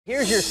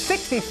Here's your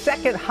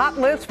 60-second hot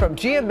list from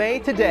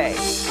GMA today.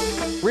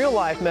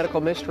 Real-life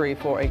medical mystery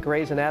for a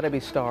Grey's Anatomy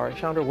star,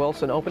 Chandra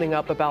Wilson, opening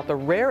up about the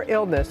rare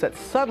illness that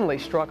suddenly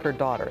struck her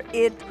daughter.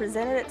 It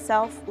presented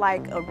itself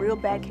like a real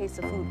bad case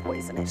of food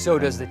poisoning. So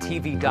does the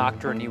TV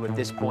doctor and you at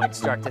this point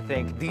start to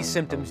think these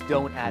symptoms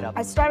don't add up?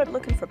 I started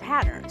looking for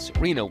patterns.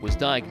 Serena was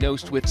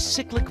diagnosed with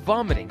cyclic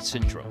vomiting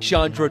syndrome.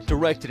 Chandra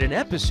directed an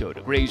episode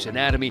of Grey's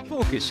Anatomy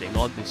focusing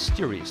on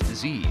mysterious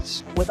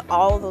disease. With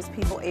all of those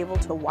people able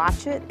to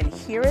watch it and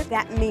hear it,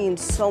 that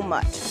means so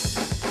much.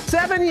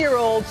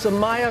 7-year-old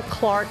Samaya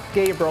Clark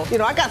Gabriel.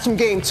 I got some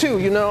game too.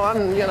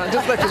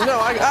 Just let you know.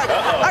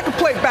 I could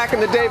play back in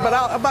the day, but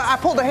I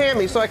pulled a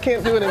hammy, so I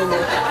can't do it anymore.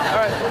 All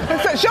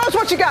right. Show us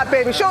what you got,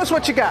 baby. Show us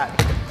what you got.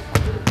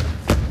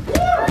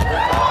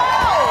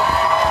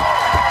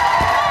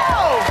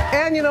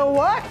 And you know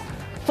what?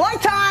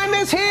 Flight time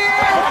is here.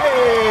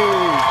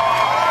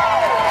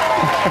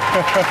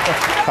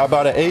 How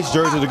about an Ace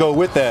jersey to go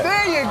with that?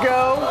 There you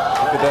go.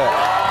 Look at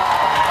that.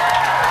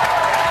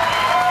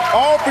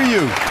 All for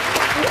you.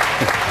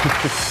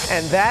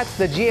 And that's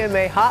the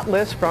GMA Hot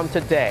List from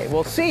today.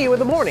 We'll see you in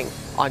the morning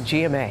on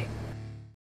GMA.